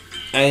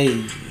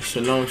Hey,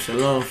 shalom,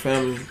 shalom,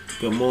 family.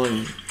 Good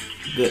morning,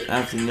 good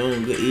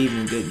afternoon, good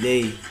evening, good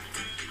day.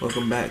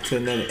 Welcome back to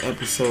another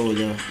episode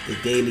of the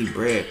Daily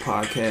Bread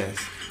Podcast,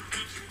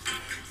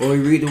 where we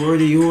read the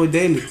Word of Yahuwah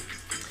daily.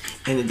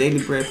 And the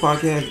Daily Bread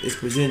Podcast is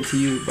presented to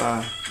you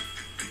by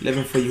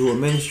Living for Yahuwah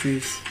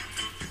Ministries.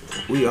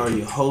 We are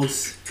your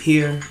hosts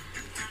here.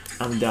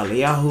 I'm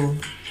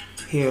Daliyahu,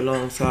 here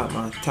alongside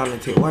my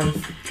talented wife,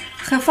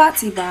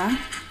 Khafati Ba.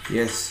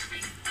 Yes.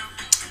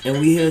 And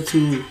we here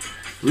to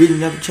read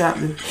another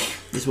chapter.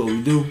 This is what we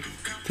do.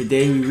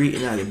 Today we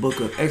reading out the book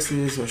of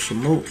Exodus or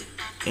Shamuth,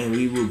 and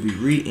we will be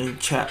reading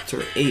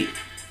chapter 8.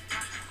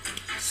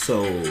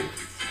 So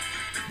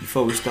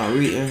before we start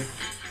reading,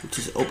 we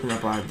just open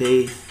up our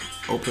day,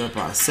 open up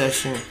our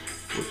session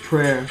with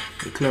prayer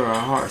to clear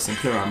our hearts and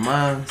clear our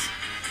minds.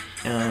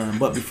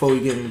 But before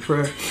we get into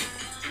prayer,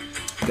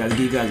 I gotta give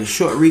you guys a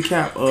short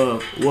recap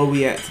of where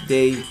we at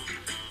today,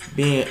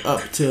 being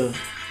up to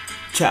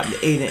chapter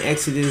 8 in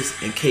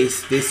Exodus. In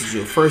case this is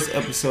your first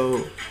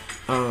episode,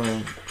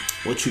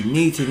 what you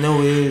need to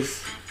know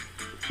is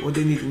what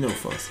they need to know,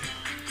 Fossey.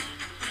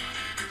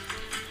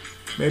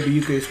 Maybe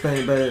you can explain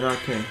it better than I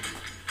can.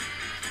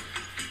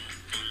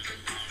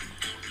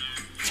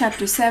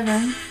 Chapter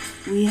 7,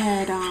 we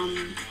had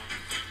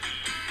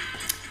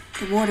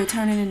the water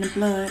turning into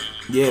blood.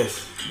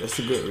 Yes, that's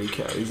a good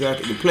recap.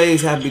 Exactly. The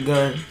plagues have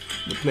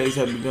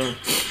begun.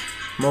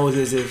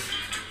 Moses is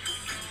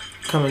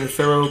coming to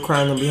Pharaoh,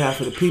 crying on behalf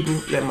of the people,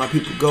 let my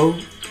people go.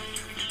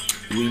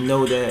 We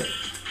know that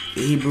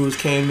the Hebrews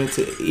came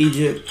into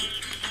Egypt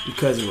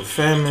because of a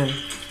famine.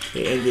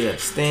 They ended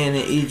up staying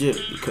in Egypt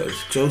because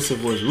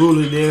Joseph was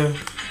ruler there.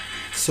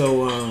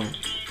 So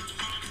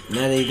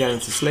now they got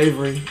into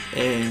slavery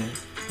and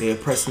they're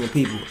oppressing the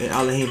people. And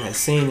Elohim has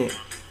seen it.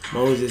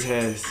 Moses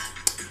has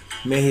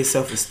made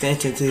himself a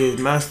extension to his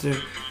master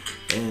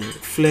and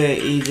fled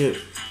Egypt.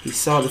 He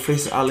saw the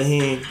face of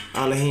Elohim.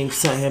 Elohim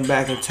sent him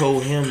back and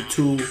told him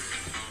to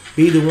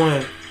be the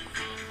one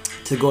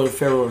to go to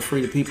Pharaoh and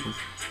free the people.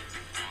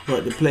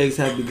 But the plagues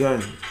have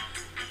begun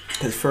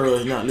because Pharaoh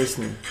is not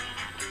listening.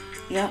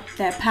 Yep,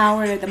 that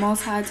power that the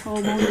Most High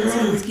told Moses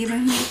he was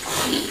giving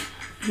him,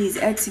 he's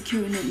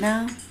executing it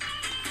now.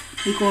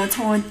 He going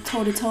toe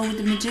to toe with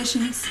the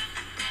magicians.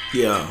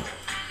 Yeah.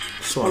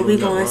 So we're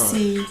going to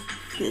see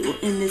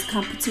in this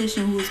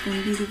competition who's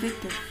going to be the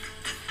victor.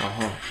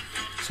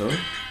 So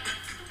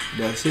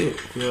that's it.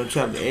 We're on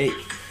chapter 8.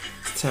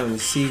 It's time to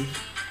see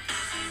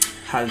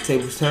how the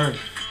tables turn.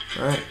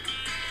 Alright?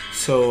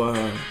 So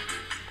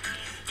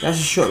that's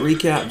a short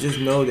recap. Just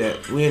know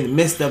that we're in the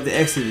midst of the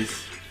Exodus.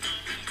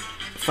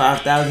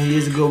 5,000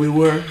 years ago we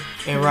were,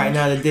 and right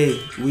now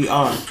today we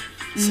are.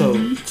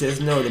 So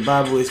just know the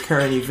Bible is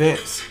current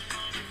events.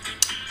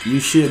 You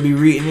should be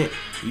reading it.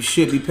 You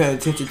should be paying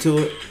attention to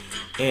it.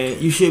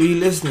 And you should be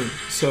listening.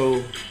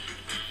 So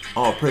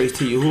all praise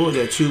to Yahuwah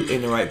that you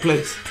in the right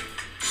place.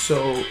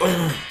 So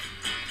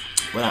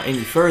without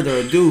any further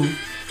ado,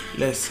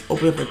 let's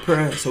open up in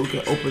prayer so we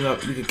can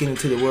get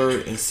into the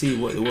word and see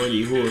what the word of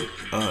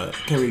Yahuwah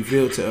can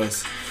reveal to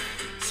us.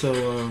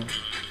 So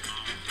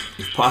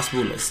if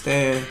possible, let's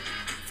stand,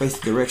 face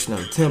the direction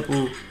of the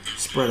temple,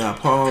 spread our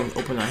palms,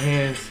 open our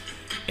hands,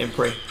 and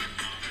pray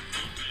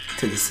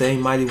to the same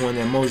mighty one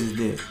that Moses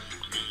did.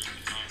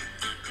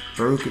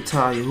 Baruch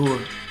atah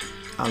Yahuwah,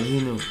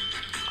 Eloheinu,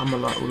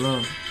 Amalah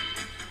Ulam.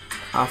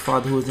 Our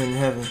Father who is in the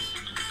heavens,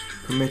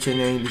 permit your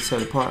name to be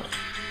set apart.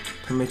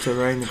 Permit your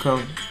reign to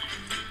come.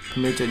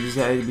 Permit your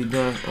desire to be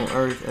done on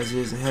earth as it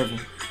is in heaven.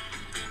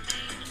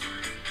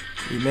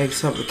 We make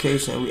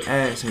supplication and we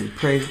ask and we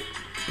pray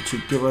that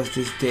you give us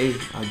this day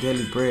our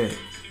daily bread.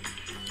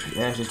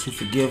 We ask that you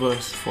forgive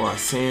us for our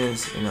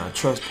sins and our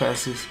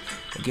trespasses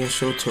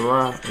against your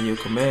Torah and your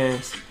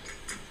commands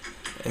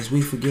as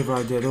we forgive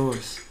our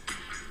debtors.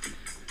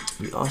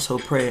 We also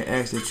pray and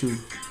ask that you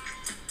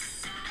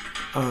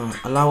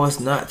allow us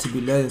not to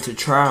be led into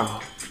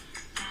trial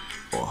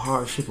or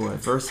hardship or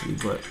adversity,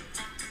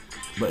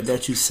 but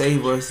that you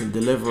save us and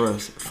deliver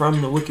us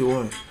from the wicked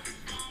one.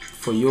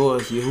 For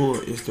yours,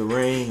 Yahuwah, is the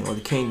reign or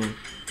the kingdom,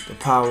 the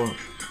power,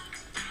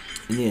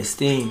 and the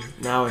esteem,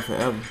 now and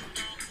forever.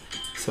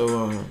 So,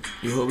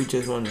 Yahuwah, we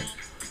just want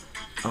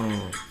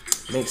to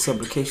make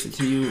supplication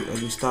to you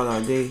as we start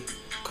our day.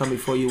 Come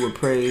before you with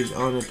praise,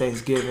 honor,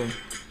 thanksgiving,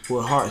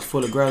 with hearts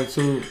full of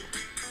gratitude.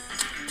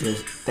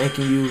 Just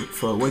thanking you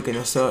for waking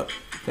us up.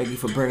 Thank you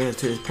for bringing us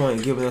to this point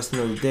and giving us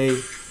another day.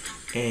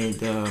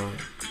 And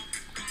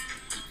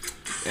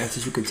ask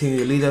that you continue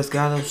to lead us,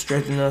 guide us,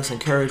 strengthen us,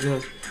 encourage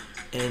us,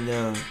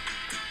 and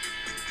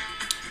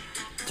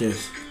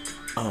just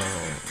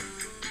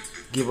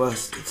give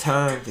us the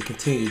time to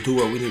continue to do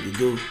what we need to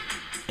do.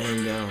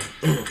 And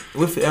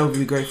we'll forever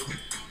be grateful.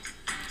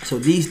 So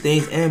these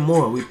things and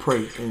more we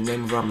pray in the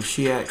name of our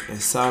Mashiach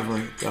and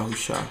Sovereign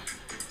Yahushua.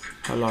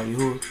 Allah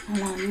Yahuwah.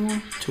 Allah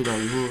Yahuwah. Tudah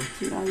Yahuwah.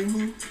 Tudah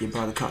Yahuwah.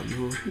 Yabarakat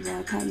Yahuwah.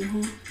 Yabarakat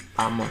Yahuwah.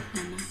 Amen.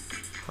 Amen.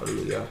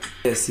 Hallelujah.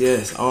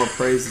 Yes. All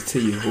praises to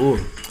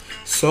Yahuwah.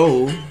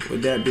 So,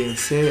 with that being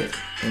said,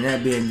 and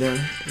that being done,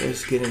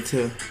 let's get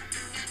into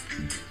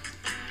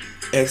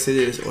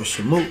Exodus or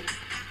Shamuth,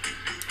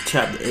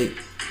 chapter 8,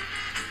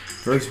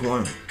 verse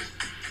 1.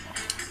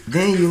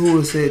 Then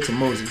Yahuwah said to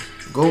Moses,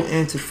 go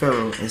into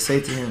Pharaoh and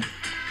say to him,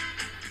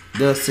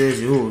 thus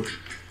says Yahuwah,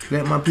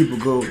 let my people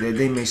go that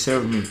they may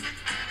serve me.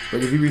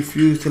 But if you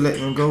refuse to let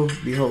them go,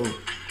 behold,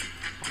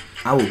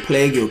 I will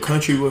plague your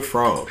country with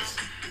frogs.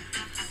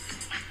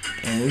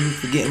 And we were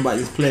forgetting about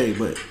this plague,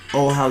 but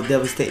oh, how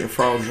devastating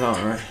frogs are,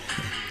 right?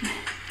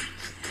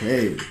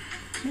 Hey.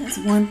 That's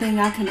one thing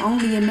I can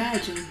only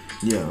imagine.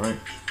 Yeah, right.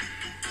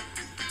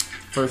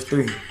 Verse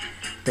 3.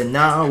 The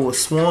Nile will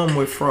swarm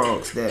with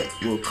frogs that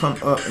will come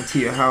up into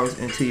your house,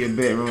 into your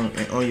bedroom,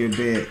 and on your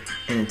bed,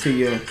 and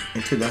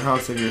into the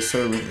house of your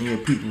servant and your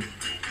people,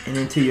 and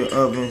into your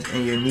ovens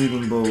and your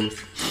kneading bowls.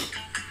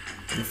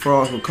 The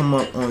frogs will come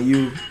up on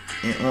you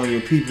and on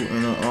your people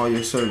and on all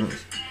your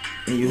servants.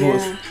 And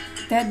yeah,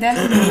 that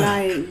definitely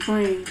like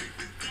bring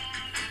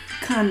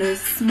kind of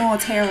small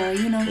terror,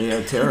 you know.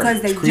 Yeah, terror.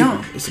 Because they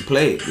jump. It's a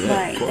plague. Yeah,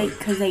 right,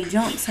 because they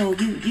jump. So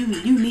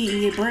you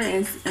need your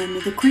bread,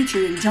 and the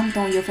creature jumped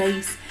on your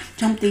face,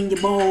 jumped in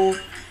your bowl.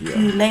 Yeah.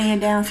 You laying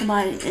down,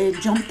 somebody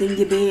jumped in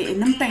your bed,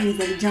 and them things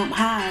they jump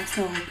high.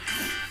 So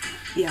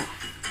yeah.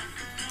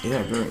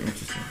 Yeah, very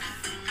interesting.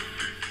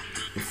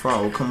 The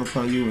frog will come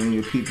upon you and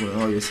your people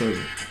and all your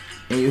servants.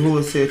 And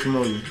Yahuwah said to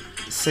Moses,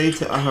 say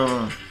to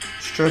Aharon,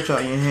 stretch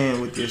out your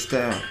hand with your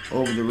staff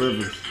over the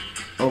rivers,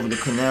 over the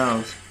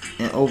canals,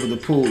 and over the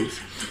pools,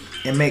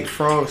 and make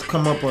frogs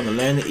come up on the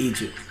land of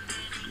Egypt.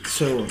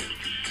 So,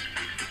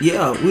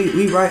 yeah,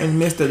 we right in the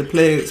midst of the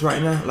plagues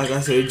right now. Like I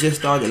said, it just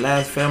started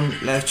last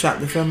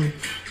chapter family.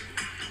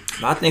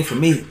 But I think for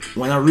me,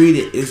 when I read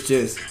it, it's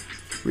just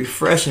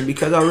refreshing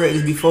because I read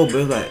this before, but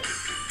it's like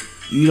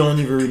you don't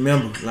even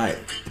remember like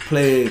the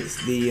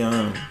plagues, the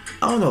I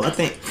don't know. I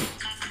think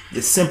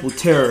the simple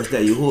terrors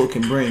that Yahuwah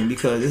can bring,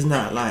 because it's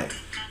not like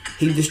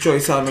he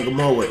destroyed Sodom and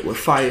Gomorrah with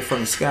fire from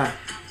the sky,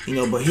 you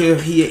know. But here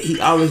he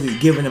obviously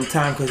giving them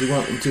time because he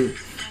wants them to.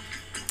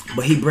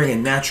 But he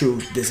bringing natural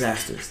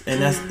disasters,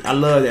 and that's I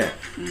love that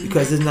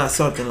because it's not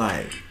something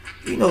like,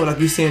 you know, like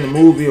you see in the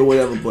movie or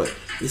whatever. But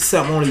it's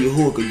something only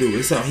Yahuwah could do.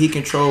 It's something he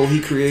controlled. He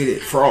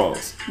created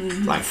frogs,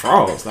 like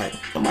frogs. Like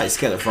nobody's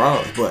scared of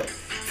frogs, but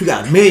if you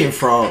got a million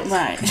frogs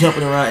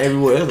jumping around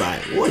everywhere, it's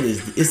like what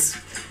is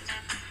this?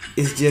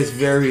 It's just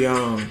very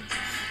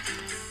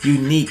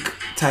unique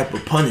type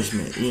of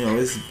punishment. You know,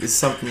 it's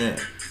something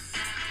that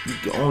you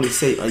can only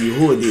say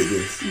Yahuwah did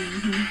this,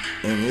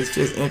 and it's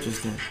just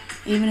interesting.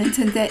 Even in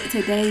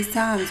today's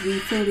times, we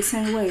feel the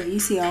same way. You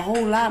see a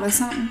whole lot of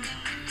something.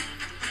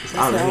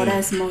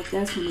 That's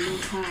from the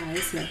Most High.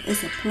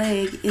 It's a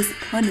plague. It's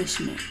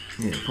punishment.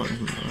 Yeah,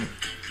 punishment. Right?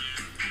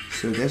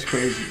 So that's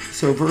crazy.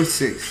 So verse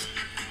 6.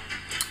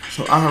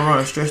 So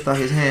Aharon stretched out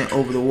his hand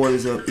over the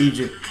waters of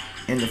Egypt,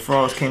 and the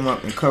frogs came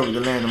up and covered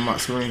the land of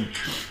Mitzrayim.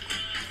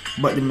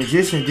 But the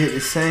magicians did the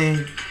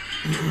same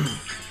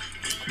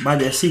by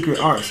their secret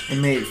arts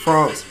and made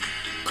frogs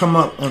come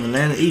up on the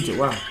land of Egypt.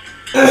 Wow.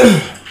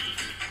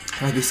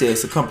 Like you said,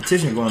 it's a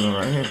competition going on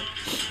right here.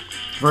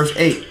 Verse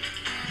 8.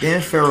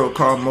 Then Pharaoh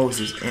called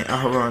Moses and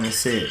Aharon and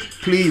said,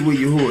 plead with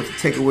Yahuwah to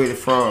take away the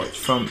frogs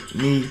from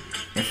me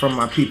and from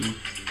my people,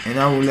 and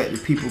I will let the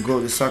people go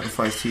to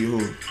sacrifice to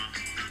Yahuwah.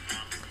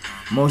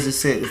 Moses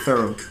said to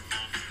Pharaoh,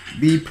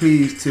 be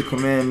pleased to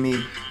command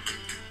me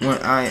when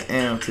I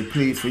am to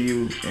plead for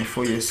you and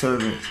for your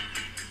servants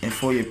and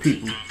for your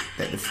people,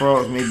 that the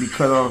frogs may be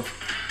cut off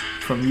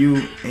from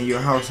you and your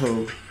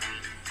household,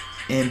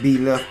 and be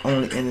left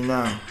only in the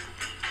Nile.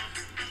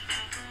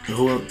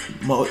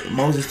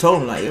 Moses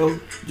told him, like, yo,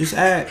 just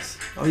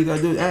ask. All you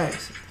gotta do is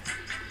ask.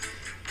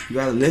 You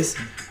gotta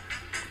listen.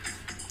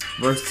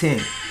 Verse 10.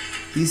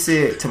 He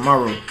said,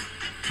 tomorrow,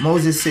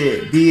 Moses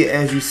said, be it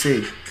as you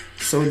say,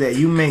 so that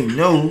you may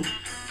know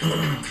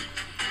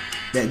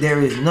that there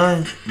is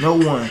no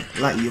one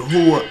like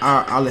Yahuwah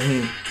our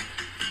Elohim.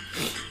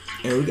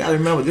 And we gotta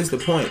remember, this is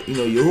the point. You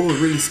know, Yahuwah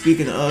really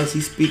speaking to us.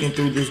 He's speaking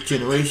through this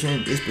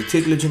generation, this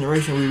particular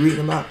generation we're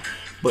reading about.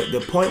 But the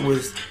point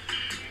was,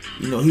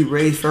 you know, he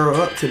raised Pharaoh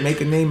up to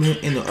make a name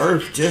in the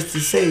earth, just to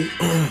say,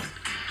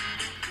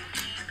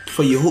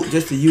 for Yahuwah,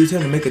 just to use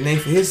him to make a name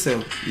for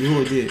himself.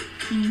 Yahuwah did.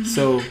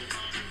 So,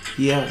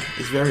 yeah,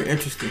 it's very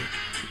interesting.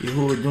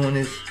 Yahuwah doing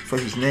this for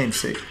his name's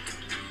sake.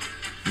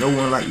 No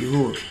one like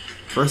Yahuwah.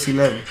 Verse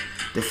 11.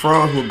 The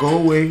frogs will go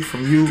away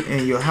from you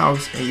and your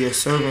house and your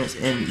servants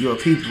and your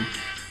people.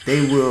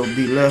 They will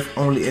be left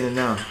only in the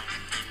Nile.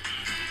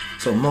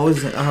 So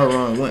Moses and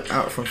Aharon went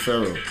out from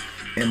Pharaoh.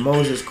 And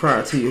Moses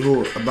cried to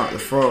Yahuwah about the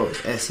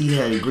frogs, as he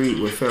had agreed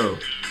with Pharaoh.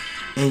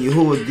 And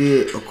Yahuwah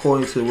did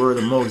according to the word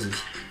of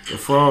Moses. The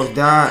frogs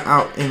died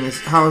out in his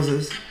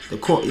houses, the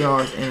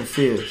courtyards, and the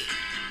fields.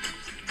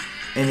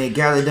 And they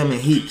gathered them in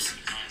heaps,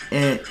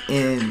 and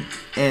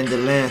the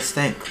land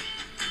stank.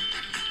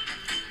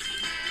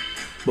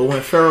 But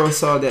when Pharaoh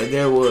saw that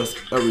there was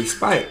a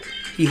respite,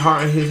 he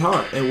hardened his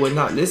heart and would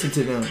not listen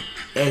to them,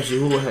 as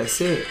Yahuwah had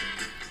said.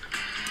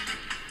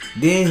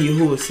 Then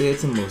Yahuwah said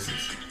to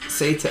Moses,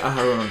 say to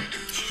Aharon,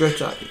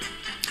 stretch out.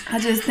 I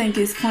just think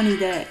it's funny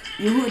that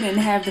Yahuwah didn't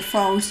have the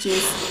frogs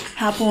just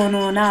hop on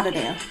out of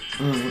there.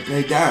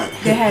 They died.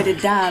 They had to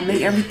die,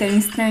 make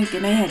everything stink,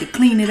 and they had to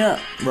clean it up.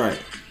 Right.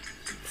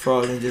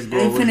 Frogs didn't just go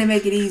They away. finna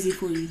make it easy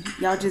for you.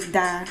 Y'all just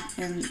die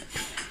and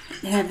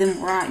have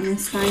them rotten and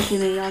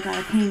stinking, and y'all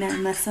gotta clean that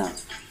mess up.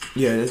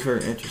 Yeah, that's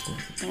very interesting.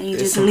 They ain't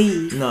just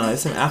leave. No,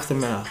 it's an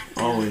aftermath.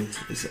 Always.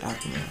 It's an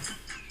aftermath.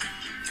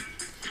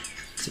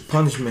 It's a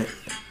punishment.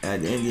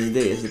 At the end of the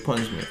day, it's a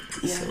punishment.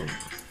 Yeah. So,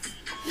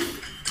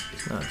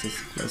 it's not just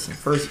a blessing.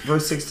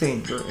 Verse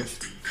 16. Very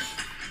interesting.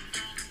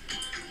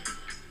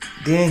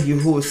 Then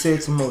Yahuwah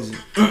said to Moses,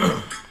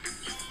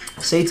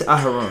 say to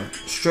Aharon,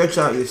 stretch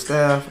out your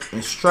staff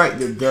and strike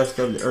the dust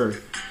of the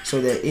earth, so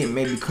that it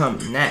may become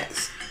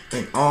gnats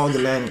in all the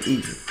land of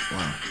Egypt.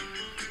 Wow.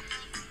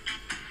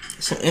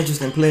 Some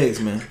interesting plagues,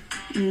 man.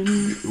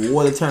 The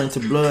water turned to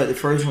blood, the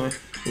first one.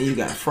 Then you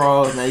got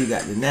frogs, now you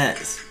got the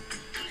gnats.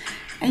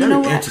 And Very you know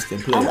what? interesting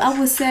plagues. I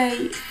would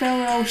say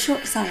Pharaoh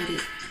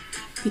short-sighted.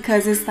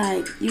 Because it's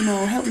like,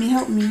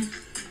 help me.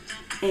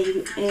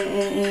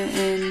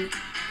 And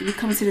you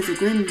come to this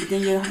agreement, but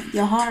then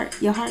your heart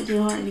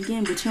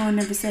again, but you don't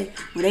never say,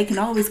 well, they can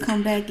always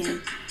come back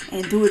and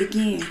do it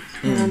again.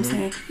 You know what I'm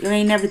saying? You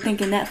ain't never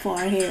thinking that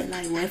far ahead.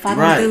 Like, well, if I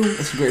don't do,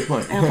 that's a great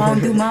point. if I don't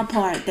do my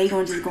part, they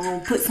gonna just go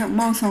put something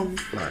on something,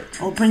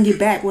 Right. or bring it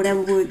back, whatever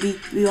would be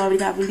we already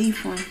got relief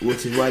from.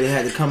 Which is why they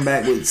had to come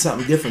back with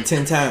something different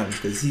 10 times,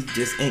 because he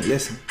just ain't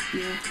listening.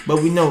 Yeah.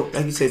 But we know,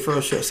 like you said,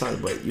 Pharaoh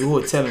short-sighted, but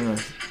Yahuwah telling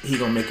us he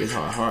gonna make his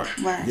heart hard.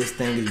 Right. This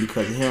thing is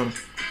because of him.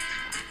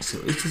 So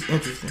it's just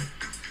interesting.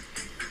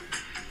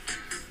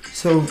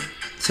 So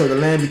the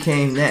land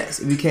became gnats.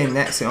 It became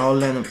gnats in all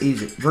the land of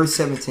Egypt. Verse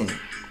 17.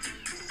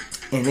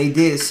 And they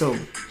did so.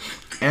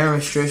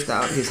 Aaron stretched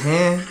out his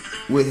hand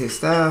with his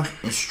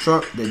staff and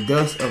struck the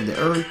dust of the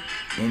earth,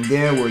 and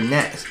there were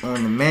gnats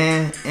on the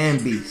man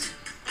and beast.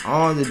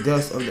 All the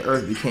dust of the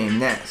earth became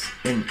gnats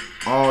in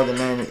all the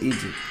land of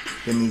Egypt.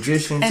 The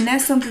magicians. And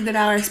that's something that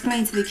I'll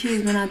explain to the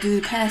kids when I do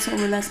the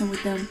Passover lesson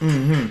with them.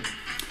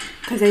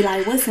 Mm-hmm. Cause they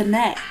like, what's a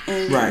gnat?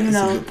 And Right, that's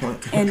a good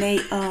point. And they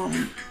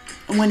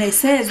when it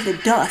says the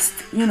dust,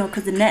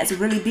 cause the gnats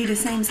really be the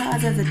same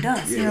size as the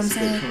dust. Yeah, you know what I'm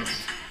saying?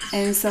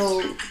 And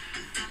so,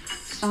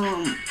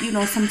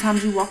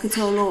 sometimes you walk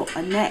into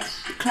a gnat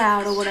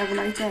cloud or whatever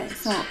like that.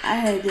 So I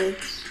had to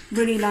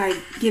really like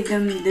give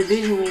them the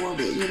visual of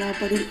it,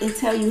 But it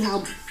tell you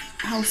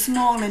how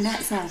small the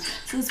gnats are.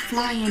 So it's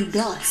flying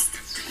dust,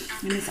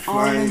 and it's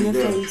all in your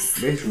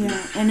face. Basically.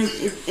 Yeah, and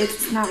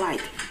it's not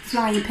like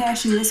flying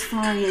past you. It's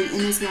flying,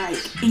 and it's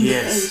like in your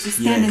face, just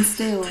standing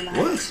still. Like,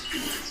 what?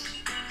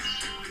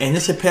 And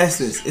it's a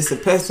pestilence. It's a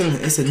pestilence.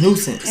 It's a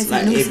nuisance. It's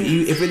like a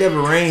nuisance. if it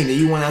ever rained and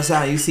you went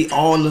outside and you see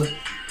all the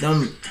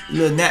them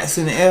little gnats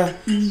in the air,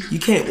 you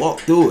can't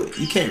walk through it.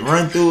 You can't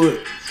run through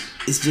it.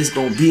 It's just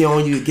gonna be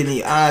on you, get in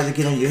your eyes,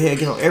 get on your head,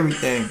 get on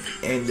everything.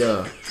 And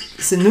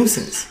it's a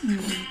nuisance.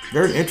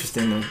 Very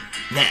interesting though.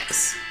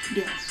 Gnats.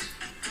 Yeah.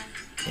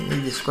 And they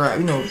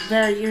describe,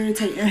 Very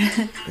irritating.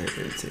 very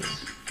irritating.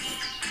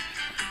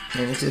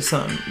 And it's just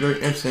something very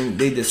interesting.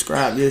 They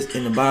describe this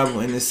in the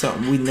Bible, and it's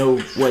something we know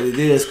what it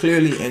is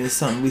clearly, and it's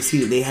something we see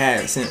that they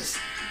had since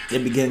the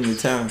beginning of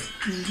time.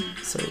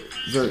 So,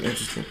 very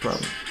interesting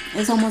problem.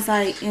 It's almost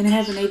like in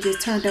heaven they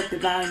just turned up the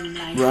volume.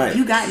 Like, Right.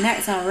 You got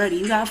gnats already,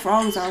 you got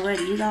frogs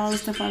already, you got all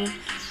this stuff already.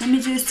 Let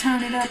me just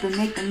turn it up and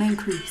make them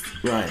increase.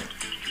 Right.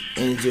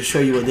 And just show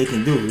you what they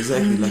can do.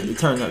 Exactly. Like they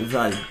turn up the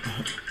volume.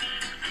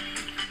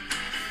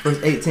 Verse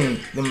 18.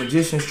 The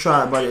magicians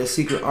tried by their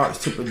secret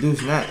arts to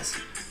produce gnats,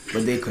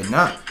 but they could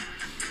not.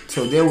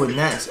 So there were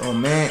gnats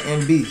on man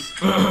and beast.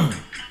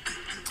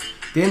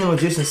 Then the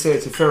magician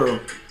said to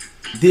Pharaoh,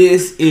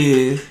 this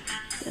is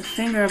The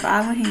finger of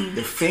Elohim.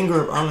 the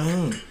finger of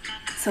Elohim.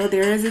 So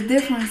there is a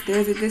difference.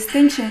 There's a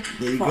distinction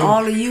There you for go.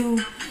 all of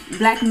you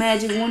black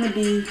magic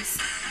wannabes.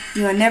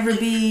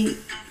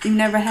 You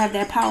never have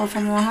that power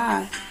from on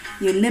high.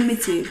 You're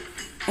limited.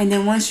 And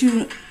then once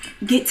you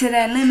get to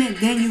that limit,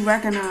 then you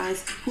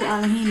recognize who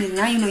Elohim is.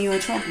 Now you know you're in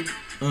trouble.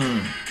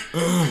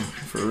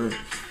 For real.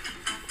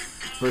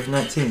 Verse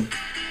 19.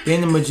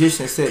 Then the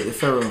magician said to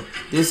Pharaoh,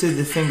 this is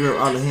the finger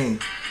of Elohim.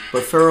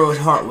 But Pharaoh's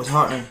heart was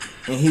hardened,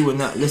 and he would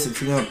not listen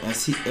to them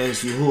as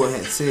Yahuwah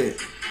had said.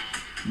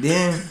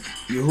 Then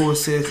Yahuwah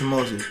said to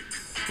Moses,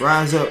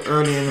 rise up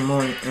early in the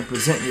morning and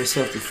present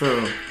yourself to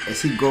Pharaoh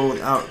as he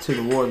goes out to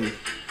the waters,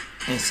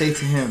 and say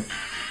to him,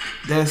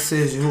 thus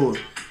says Yahuwah,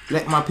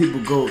 let my people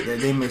go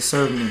that they may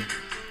serve me.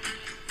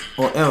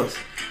 Or else,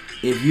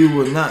 if you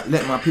will not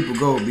let my people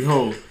go,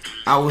 behold,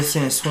 I will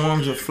send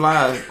swarms of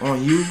flies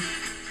on you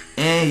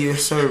and your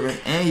servants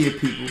and your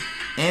people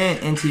and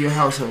into your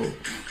household.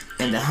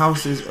 And the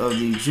houses of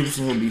the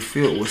Egyptians will be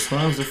filled with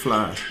swarms of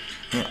flies,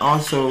 and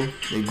also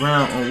the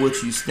ground on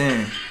which you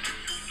stand.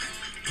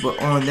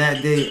 But on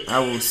that day I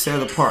will set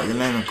apart the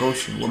land of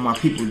Goshen, where my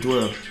people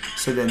dwell,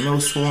 so that no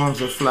swarms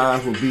of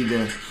flies will be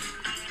there,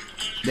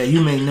 that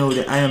you may know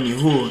that I am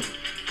Yahuwah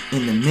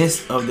in the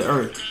midst of the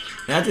earth.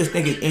 And I just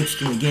think it's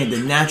interesting, again, the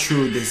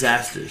natural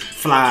disasters,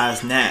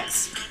 flies,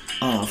 gnats,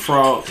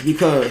 frogs,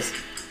 because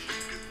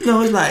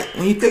It's like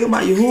when you think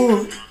about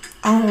Yahuwah,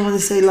 I don't want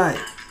to say like,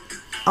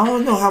 I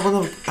don't know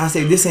how I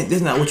say this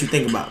not what you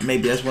think about.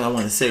 Maybe that's what I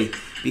want to say,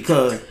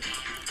 because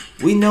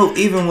we know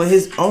even when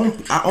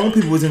our own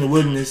people was in the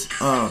wilderness,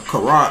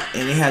 Karat,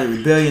 and they had a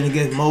rebellion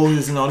against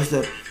Moses and all this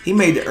stuff. He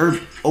made the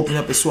earth open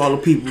up and swallow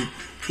people.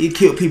 He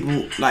killed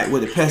people like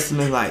with a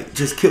pestilence, like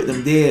just killed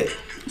them dead.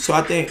 So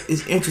I think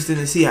it's interesting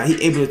to see how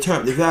he able to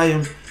turn up the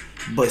volume,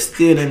 but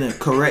still in a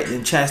correct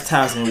and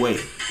chastising way.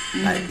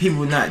 Like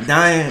people not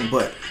dying,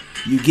 but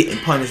you getting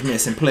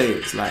punishments and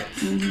plagues. Like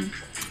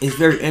it's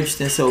very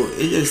interesting. So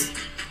it's just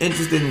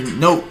interesting to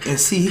note and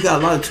see he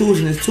got a lot of tools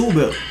in his tool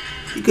belt.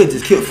 He could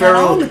just kill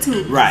Pharaoh. All the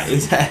tools. Right,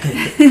 exactly.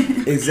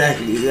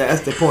 Exactly.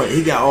 That's the point.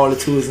 He got all the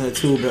tools in the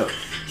tool belt.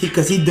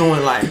 Because he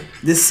doing like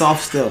this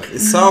soft stuff.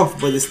 It's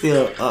soft, but it's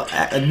still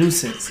a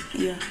nuisance.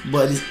 Yeah.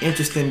 But it's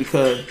interesting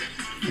because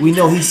we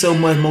know he's so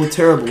much more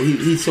terrible.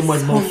 He's so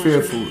much more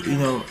fearful. You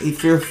know, he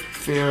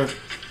fearing.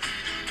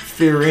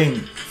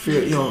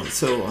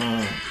 So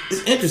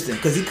it's interesting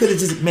because he could have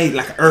just made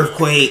like an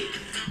earthquake,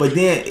 but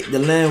then the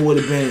land would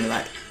have been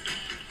like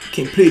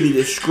completely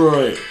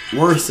destroyed,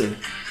 worse.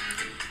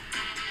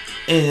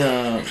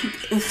 And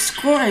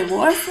destroyed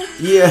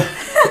worse? Yeah,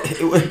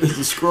 it would have been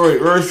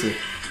destroyed worse.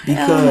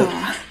 Because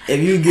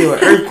if you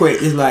get an earthquake,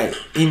 it's like,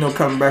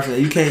 coming back from that.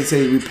 You can't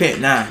say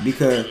repent now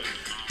because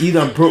you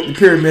done broke the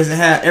pyramids in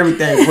half.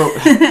 Everything broke.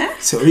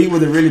 So he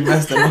would have really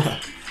messed them up.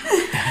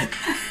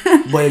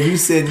 But if you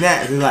said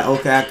that, it's like,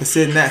 okay, I can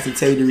send that to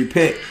tell you to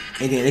repent,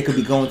 and then it could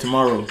be going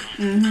tomorrow.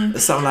 Or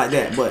something like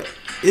that. But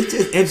it's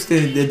just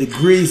interesting the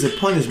degrees of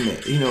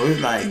punishment.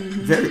 It's like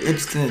very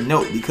interesting to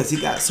note because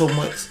he got so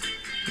much.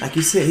 Like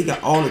you said, he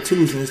got all the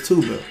tools in his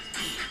tool belt.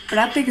 But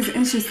I think it's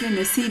interesting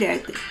to see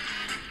that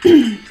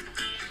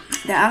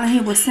that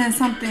Elohim will send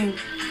something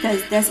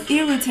that's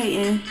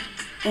irritating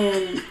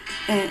and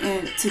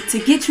to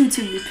get you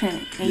to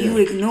repent, and you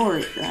ignore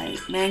it.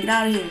 Like, man, get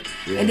out of here.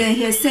 Yeah. And then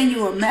he'll send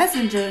you a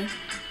messenger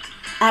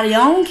out of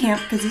your own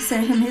camp because he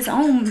sent him his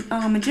own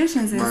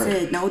magicians and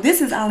said, no,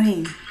 this is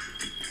Elohim.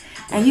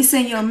 And you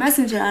send your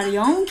messenger out of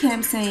your own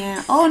camp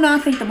saying, oh, no, I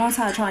think the Most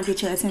High trying to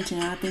get your attention.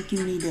 I think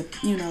you need to,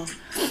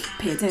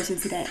 pay attention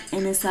to that.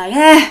 And it's like,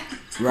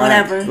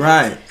 whatever.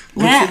 Right.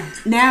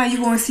 Now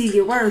you're going to see it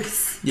get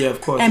worse. Yeah,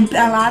 of course. And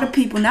a lot of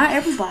people, not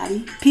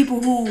everybody,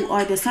 people who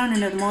are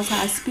discerning of the Most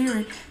High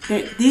Spirit,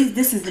 that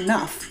this is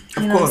enough.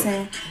 You know what I'm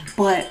saying?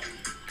 But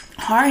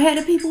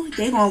hard-headed people,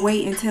 they're going to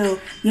wait until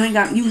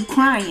you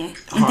crying.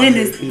 And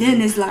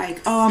then it's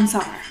like, oh, I'm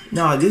sorry.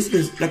 No, this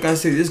is, like I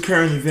said, this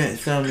current event,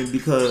 family,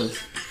 because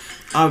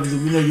obviously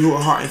we know you were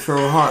heart and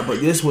Pharaoh heart,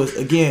 but this was,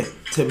 again,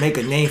 to make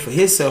a name for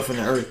himself in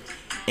the earth.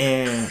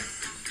 And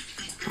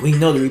we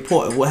know the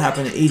report of what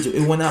happened in Egypt.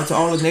 It went out to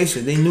all the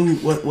nations. They knew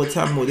what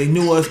time it was. They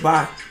knew us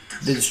by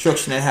the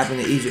destruction that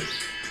happened in Egypt.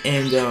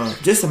 And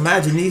just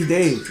imagine these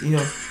days,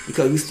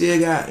 because we still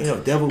got,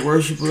 devil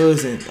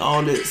worshippers and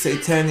all the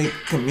satanic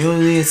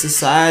community and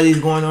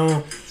societies going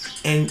on.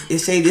 And it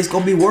say it's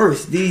going to be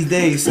worse these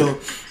days. So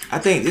I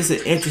think this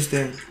is an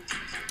interesting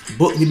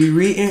book to be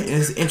reading, and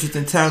it's an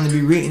interesting time to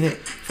be reading it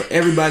for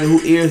everybody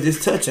who ears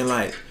this touching,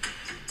 like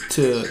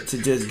to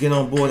just get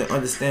on board and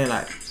understand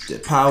like the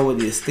power,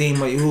 the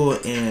esteem of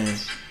Yahuwah and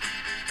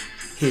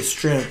his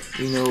strength,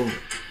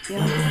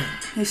 Yeah,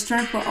 his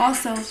strength, but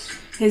also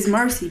his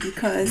mercy,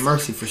 because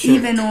mercy for sure.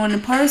 Even on the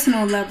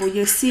personal level,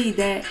 you'll see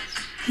that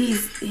he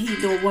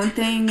do one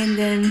thing and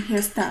then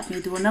he'll stop.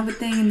 He'll do another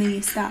thing and then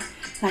he'll stop.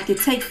 Like it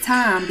takes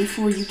time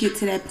before you get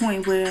to that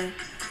point where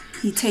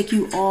he take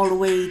you all the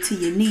way to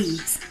your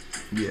knees.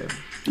 Yeah.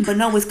 But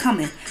no, it's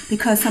coming,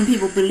 because some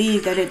people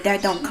believe that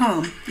that don't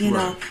come.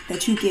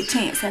 That you get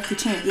chance after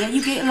chance. Yeah,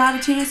 you get a lot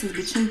of chances,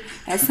 but you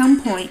at some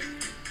point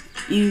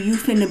you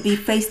finna be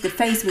face to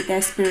face with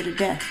that spirit of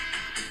death.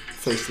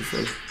 Face to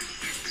face.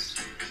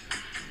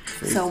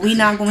 So we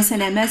not gonna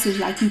send that message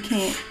like you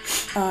can't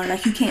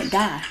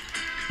die.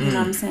 You know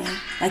what I'm saying?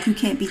 Like you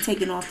can't be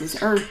taken off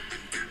this earth.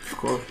 Of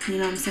course. You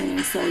know what I'm saying?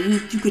 So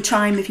you could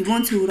try him if you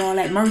want to with all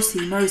that mercy.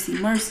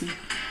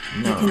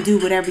 No. You can do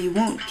whatever you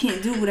want. You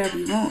can't do whatever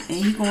you want, and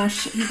he going to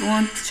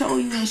show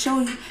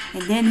you,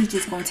 and then he's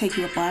just gonna take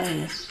you up out of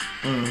here.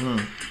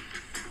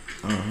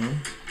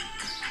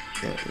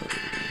 Yeah.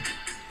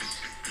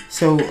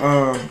 So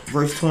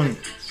verse 20.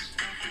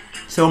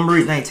 So I'm gonna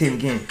read 19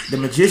 again. The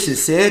magician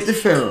said to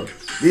Pharaoh,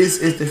 "This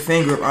is the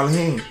finger of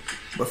Elohim."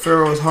 But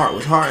Pharaoh's heart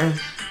was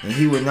hardened, and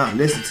he would not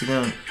listen to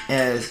them,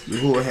 as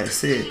Yahuwah had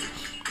said.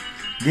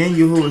 Then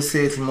Yahuwah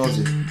said to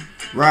Moses,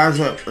 "Rise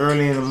up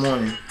early in the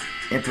morning,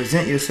 and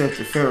present yourself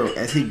to Pharaoh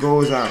as he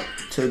goes out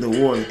to the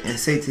water, and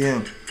say to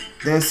him,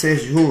 Thus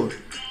says Yahuwah,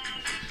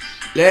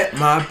 let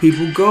my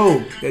people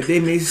go, that they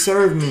may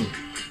serve me.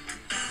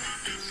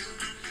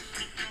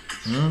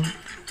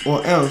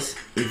 Or else,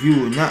 if you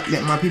will not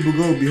let my people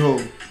go,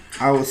 behold,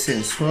 I will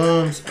send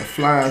swarms of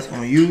flies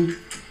on you,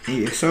 and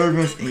your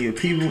servants, and your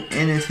people,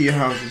 and into your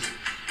houses.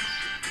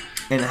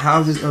 And the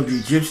houses of the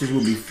Egyptians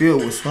will be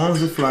filled with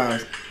swarms of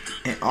flies,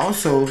 and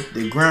also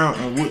the ground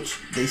on which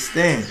they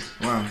stand."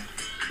 Wow.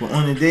 But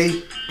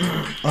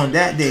on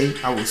that day,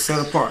 I will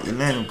set apart the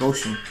land of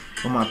Goshen,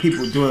 where my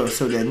people dwell,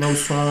 so that no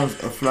swarms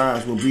of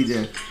flies will be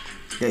there,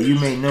 that you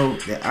may know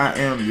that I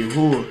am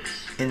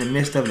Yahuwah in the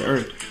midst of the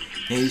earth.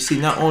 And you see,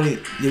 not only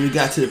did we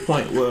got to the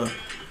point where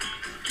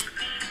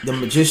the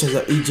magicians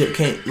of Egypt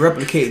can't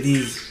replicate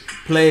these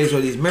plagues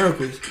or these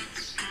miracles,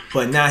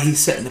 but now he's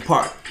setting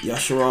apart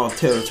Yasharal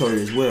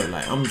territory as well.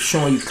 Like, I'm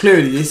showing you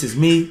clearly, this is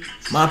me.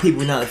 My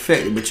people not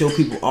affected, but your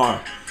people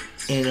are.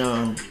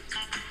 And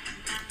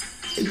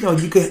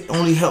you can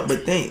only help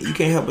but think. You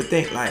can't help but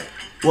think, like,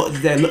 what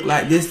does that look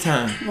like this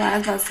time? Well, I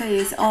was about to say,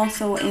 it's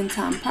also end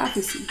time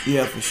prophecy.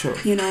 Yeah, for sure.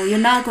 You're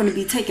not going to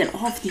be taken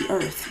off the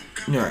earth.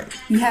 Right.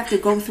 You have to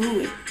go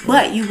through it,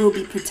 but you will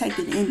be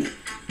protected in it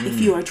if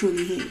you are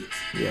truly his.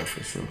 Yeah,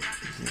 for sure.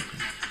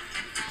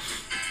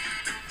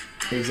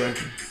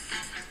 Exactly.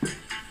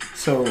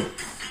 So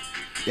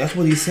that's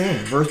what he's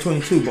saying. Verse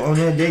 22. But on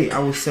that day I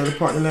will set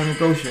apart the land of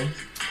Goshen,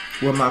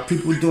 where my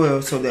people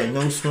dwell, so that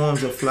no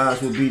swarms of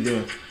flies will be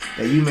there,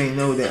 that you may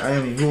know that I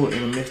am Yahuwah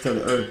in the midst of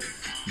the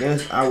earth.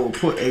 Thus I will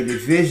put a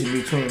division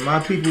between my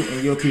people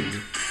and your people.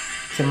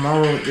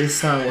 Tomorrow this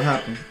sign will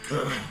happen.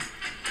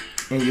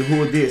 And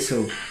Yahuwah did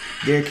so.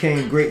 There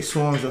came great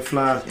swarms of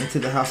flies into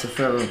the house of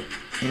Pharaoh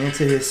and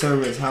into his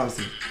servants'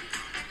 houses.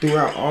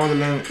 Throughout all the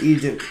land of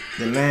Egypt,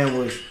 the land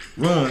was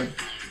ruined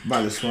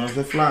by the swarms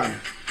of flies.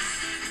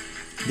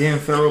 Then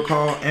Pharaoh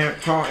called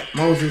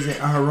Moses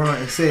and Aaron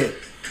and said,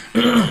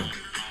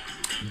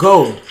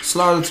 Go,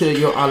 slaughter to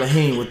your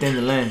Elohim within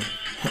the land.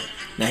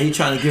 Now he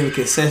trying to give a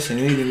concession,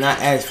 and he did not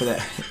ask for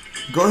that.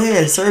 Go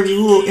ahead, serve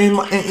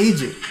Yahuwah in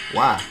Egypt.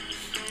 Why?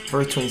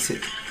 Verse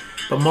 26.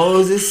 But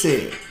Moses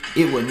said,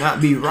 it would not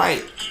be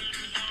right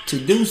to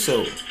do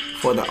so,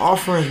 for the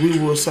offerings we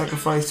will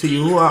sacrifice to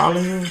Yahuwah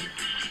Elohim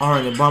are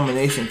an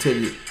abomination to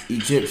the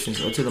Egyptians,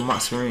 or to the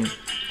Masarim.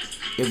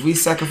 If we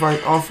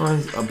sacrifice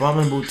offerings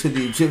abominable to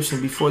the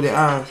Egyptians before their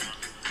eyes,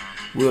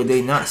 will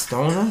they not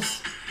stone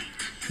us?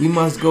 We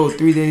must go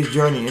 3 days'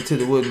 journey into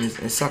the wilderness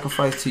and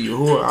sacrifice to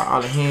Yahuwah our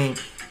Elohim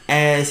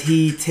as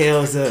he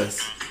tells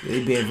us.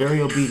 They've been very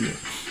obedient.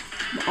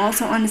 But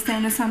also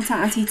understand that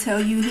sometimes he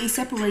tell you he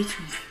separates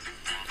you.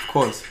 Of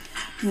course.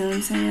 You know what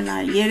I'm saying?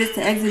 Like, yeah, this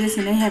the Exodus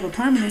and they have a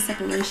permanent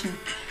separation.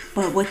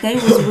 But what they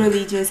was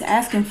really just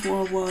asking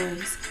for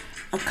was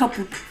a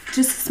couple,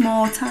 just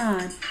small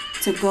time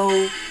to go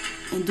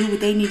and do what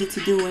they needed to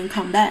do and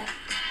come back.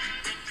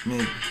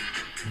 Maybe.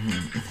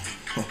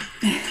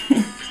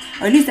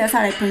 Or at least that's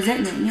how they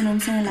present it. You know what I'm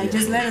saying? Like,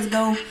 just let us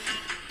go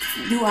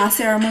do our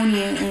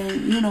ceremony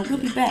and we'll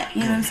be back.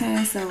 You know what I'm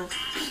saying? So,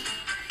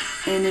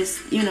 and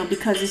it's,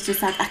 because it's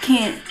just like, I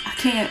can't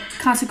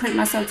consecrate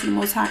myself to the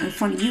Most High in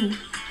front of you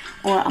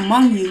or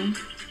among you,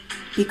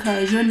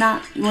 because we're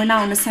not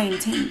on the same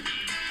team.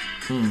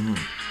 Mm-hmm.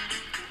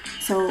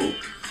 So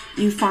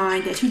you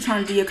find that you're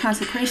trying to do your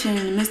consecration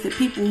in the midst of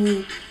people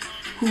who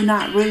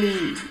not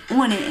really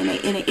on it,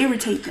 and it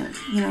irritate them.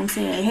 You know what I'm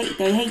saying?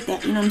 They hate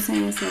that. You know what I'm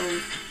saying? So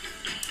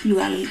you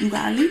gotta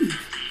leave.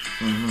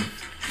 Mm-hmm.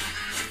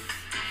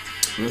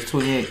 Verse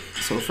 28.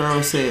 So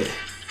Pharaoh said,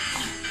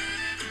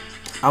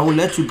 I will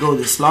let you go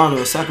to slaughter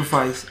or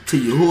sacrifice to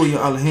Yahuwah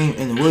your Elohim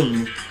in the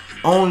wilderness.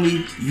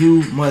 Only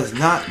you must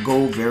not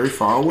go very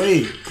far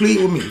away.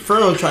 Plead with me.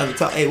 Pharaoh trying to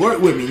talk. Hey, work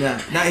with me now.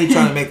 Now he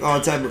trying to make all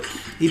type of...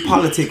 He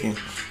politicking.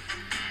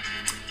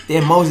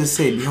 Then Moses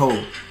said,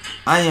 Behold,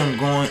 I am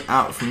going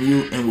out from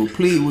you and will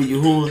plead with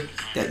Yahuwah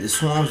that the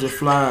swarms of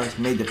flies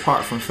may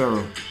depart from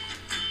Pharaoh,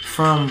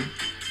 from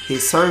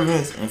his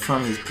servants and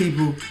from his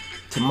people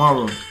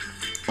tomorrow.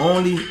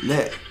 Only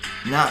let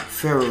not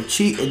Pharaoh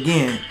cheat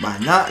again by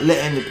not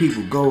letting the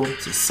people go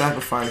to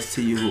sacrifice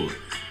to Yahuwah.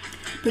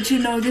 But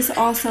this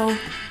also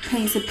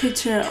paints a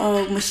picture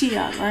of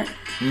Mashiach, right?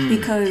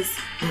 Because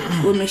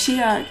with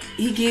Mashiach,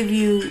 he give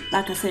you,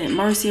 like I said,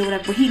 mercy or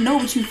whatever, but he know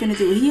what you finna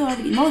do.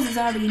 Moses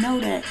already know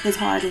that his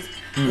heart is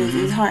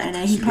his heart, and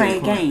that he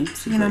playing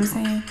games. You know what I'm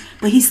saying?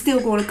 But he's still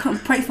going to come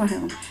pray for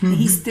him, and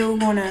he's still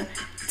going to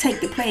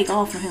take the plague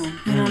off of him.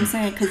 You know what I'm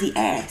saying? Because he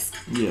asked.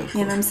 Yeah. You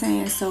know what I'm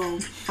saying? So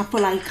I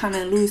feel like he kind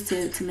of alludes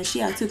to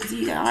Mashiach too, because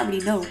he already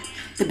know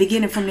the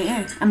beginning from the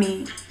end. I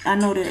mean, I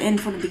know the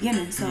end from the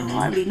beginning, so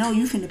I already know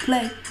you finna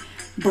play.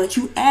 But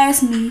you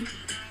asked me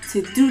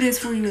to do this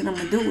for you, and I'm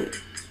gonna do it.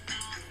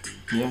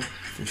 Yeah,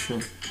 for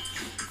sure.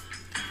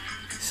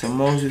 So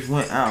Moses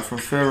went out from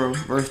Pharaoh,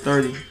 verse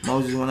 30.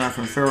 Moses went out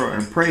from Pharaoh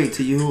and prayed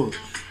to Yahuwah.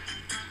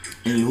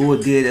 And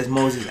Yahuwah did as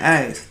Moses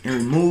asked, and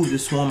removed the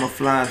swarm of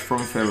flies from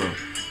Pharaoh,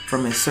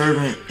 from his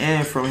servant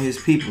and from his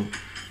people.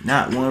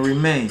 Not one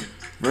remained.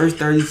 Verse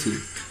 32.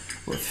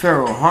 But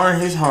Pharaoh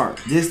hardened his heart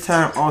this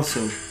time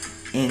also,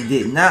 and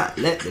did not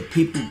let the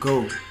people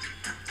go.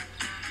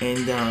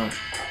 And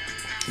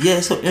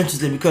it's so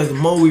interesting, because the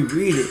more we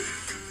read it,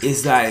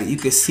 it's like you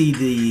can see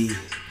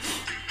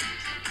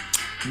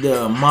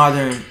the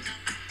modern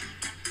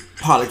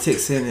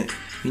politics in it.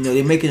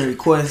 They're making a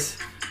request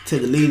to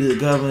the leader, the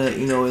governor.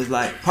 It's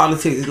like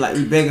politics is like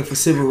we begging for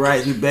civil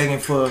rights, we begging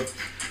for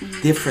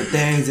different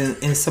things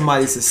in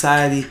somebody's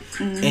society,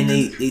 and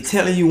they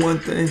telling you one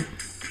thing,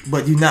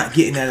 but you're not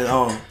getting that at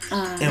all.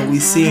 And we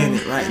seeing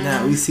it right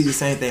now. We see the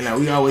same thing. Like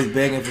we always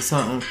begging for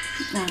something.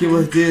 Give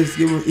us this.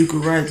 Give us equal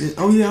rights.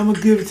 Oh yeah, I'm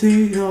gonna give it to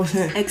you. You know what I'm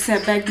saying?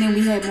 Except back then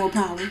we had more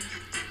power.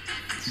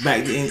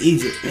 Back in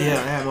Egypt, yeah,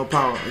 I had no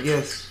power, I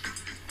guess.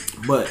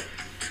 But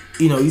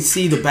you know, you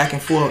see the back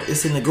and forth.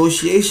 It's a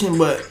negotiation,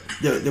 but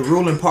the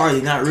ruling party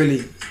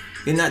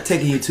they're not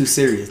taking you too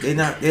serious. They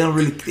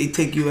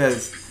take you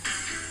as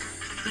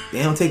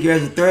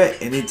a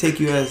threat, and they take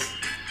you as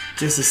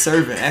just a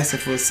servant asking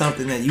for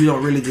something that you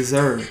don't really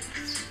deserve.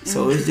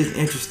 So it's just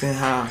interesting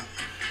how,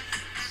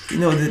 you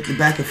know, the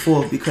back and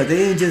forth, because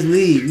they ain't just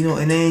leave, you know,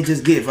 and they ain't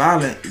just get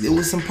violent. There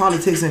was some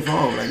politics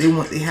involved. Like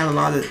they had a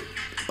lot of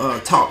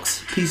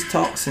talks, peace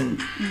talks,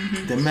 and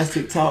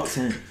domestic talks,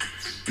 and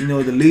you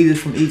know, the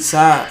leaders from each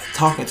side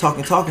talking.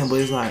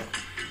 But it's like,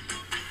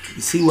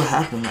 you see what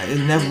happened. Like it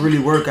never really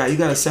work out. You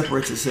gotta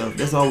separate yourself.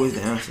 That's always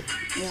the answer.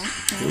 Yeah.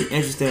 It's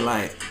interesting,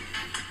 like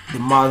the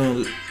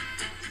modern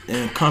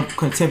and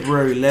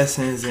contemporary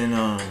lessons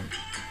and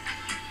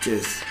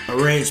just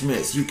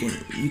arrangements you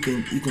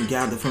can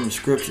gather from the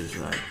scriptures.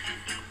 Like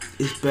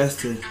it's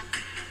best to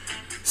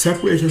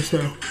separate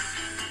yourself.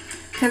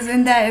 Because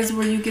in that is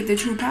where you get the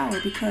true power,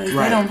 because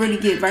they don't really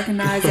get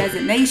recognized as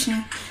a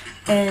nation,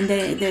 and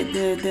the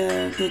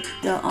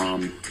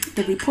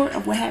report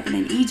of what happened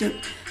in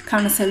Egypt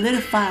kind of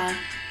solidify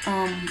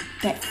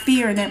that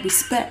fear and that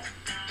respect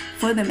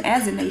for them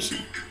as a nation.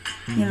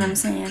 You know what I'm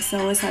saying?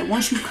 So it's like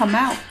once you come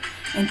out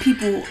and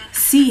people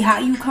see how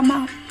you come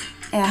out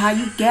and how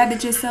you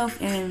gathered yourself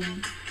and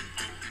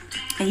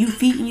you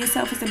feeding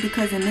yourself and stuff,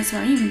 because in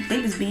Mitzrayim they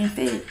was being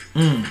fed.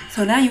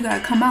 So now you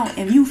gotta come out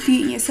and you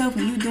feeding yourself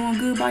and you doing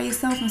good by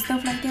yourself and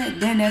stuff like that.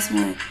 Then that's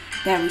when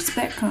that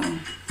respect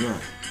comes.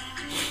 Right.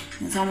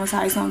 It's almost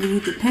like as long as you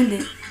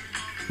dependent,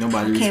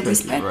 nobody can't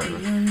respect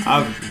respect you. you. You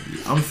know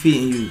I'm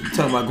feeding you. You're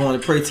talking about going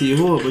to pray to your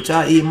hood, but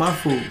y'all eat my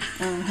food.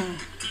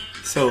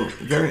 So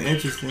very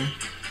interesting.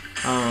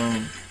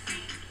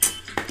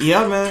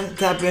 Yeah, man.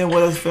 Tap in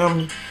with us,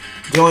 family.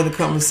 Join the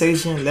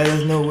conversation. Let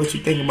us know what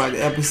you think about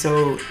the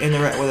episode.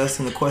 Interact with us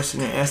in the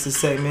question and answer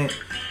segment.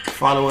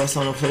 Follow us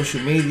on social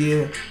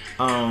media.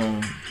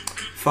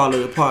 Follow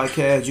the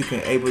podcast.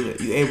 You're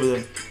able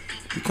to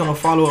become a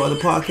follower of the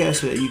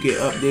podcast so that you get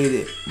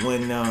updated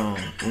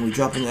when we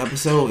drop an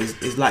episode.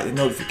 It's like the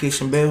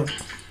notification bell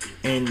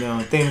and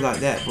things like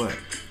that. But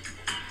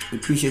we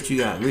appreciate you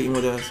guys reading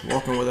with us,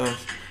 walking with us,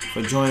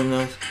 for joining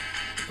us.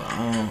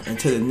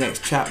 Until the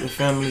next chapter,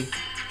 family.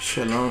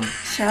 Shalom.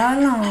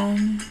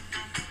 Shalom.